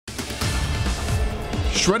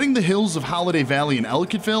Shredding the hills of Holiday Valley in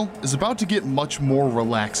Ellicottville is about to get much more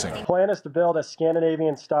relaxing. The plan is to build a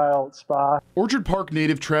Scandinavian style spa. Orchard Park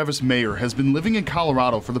native Travis Mayer has been living in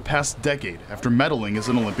Colorado for the past decade after medaling as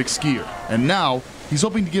an Olympic skier. And now he's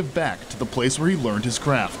hoping to give back to the place where he learned his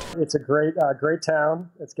craft. It's a great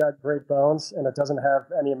town. It's got great bones, and it doesn't have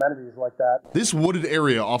any amenities like that. This wooded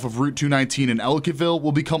area off of Route 219 in Ellicottville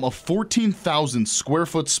will become a 14,000 square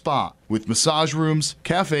foot spa with massage rooms,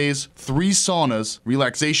 cafes, 3 saunas,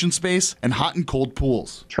 relaxation space, and hot and cold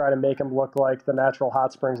pools. Try to make them look like the natural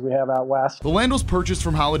hot springs we have out west. The land was purchased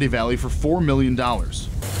from Holiday Valley for $4 million.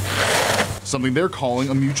 Something they're calling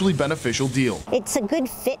a mutually beneficial deal. It's a good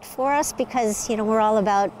fit for us because, we're all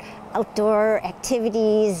about outdoor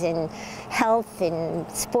activities and health and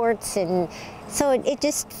sports, and so it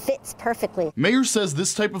just fits perfectly. Mayer says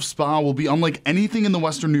this type of spa will be unlike anything in the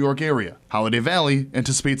western New York area. Holiday Valley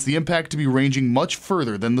anticipates the impact to be ranging much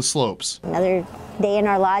further than the slopes. Another day in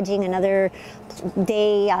our lodging, another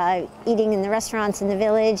day eating in the restaurants in the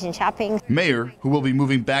village and shopping. Mayer, who will be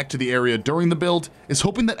moving back to the area during the build, is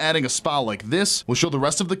hoping that adding a spa like this will show the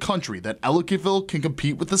rest of the country that Ellicottville can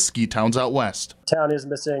compete with the ski towns out west. Town is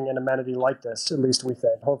missing an amenity like this, at least we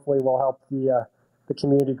think. Hopefully we'll help the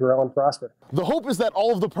community grow and prosper. The hope is that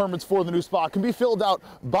all of the permits for the new spa can be filled out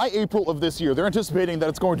by April of this year. They're anticipating that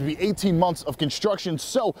it's going to be 18 months of construction,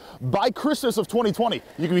 so by Christmas of 2020,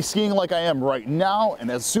 you can be skiing like I am right now, and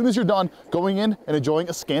as soon as you're done, going in and enjoying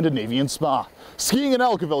a Scandinavian spa. Skiing in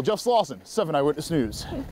Ellicottville, Jeff Slauson, 7 Eyewitness News.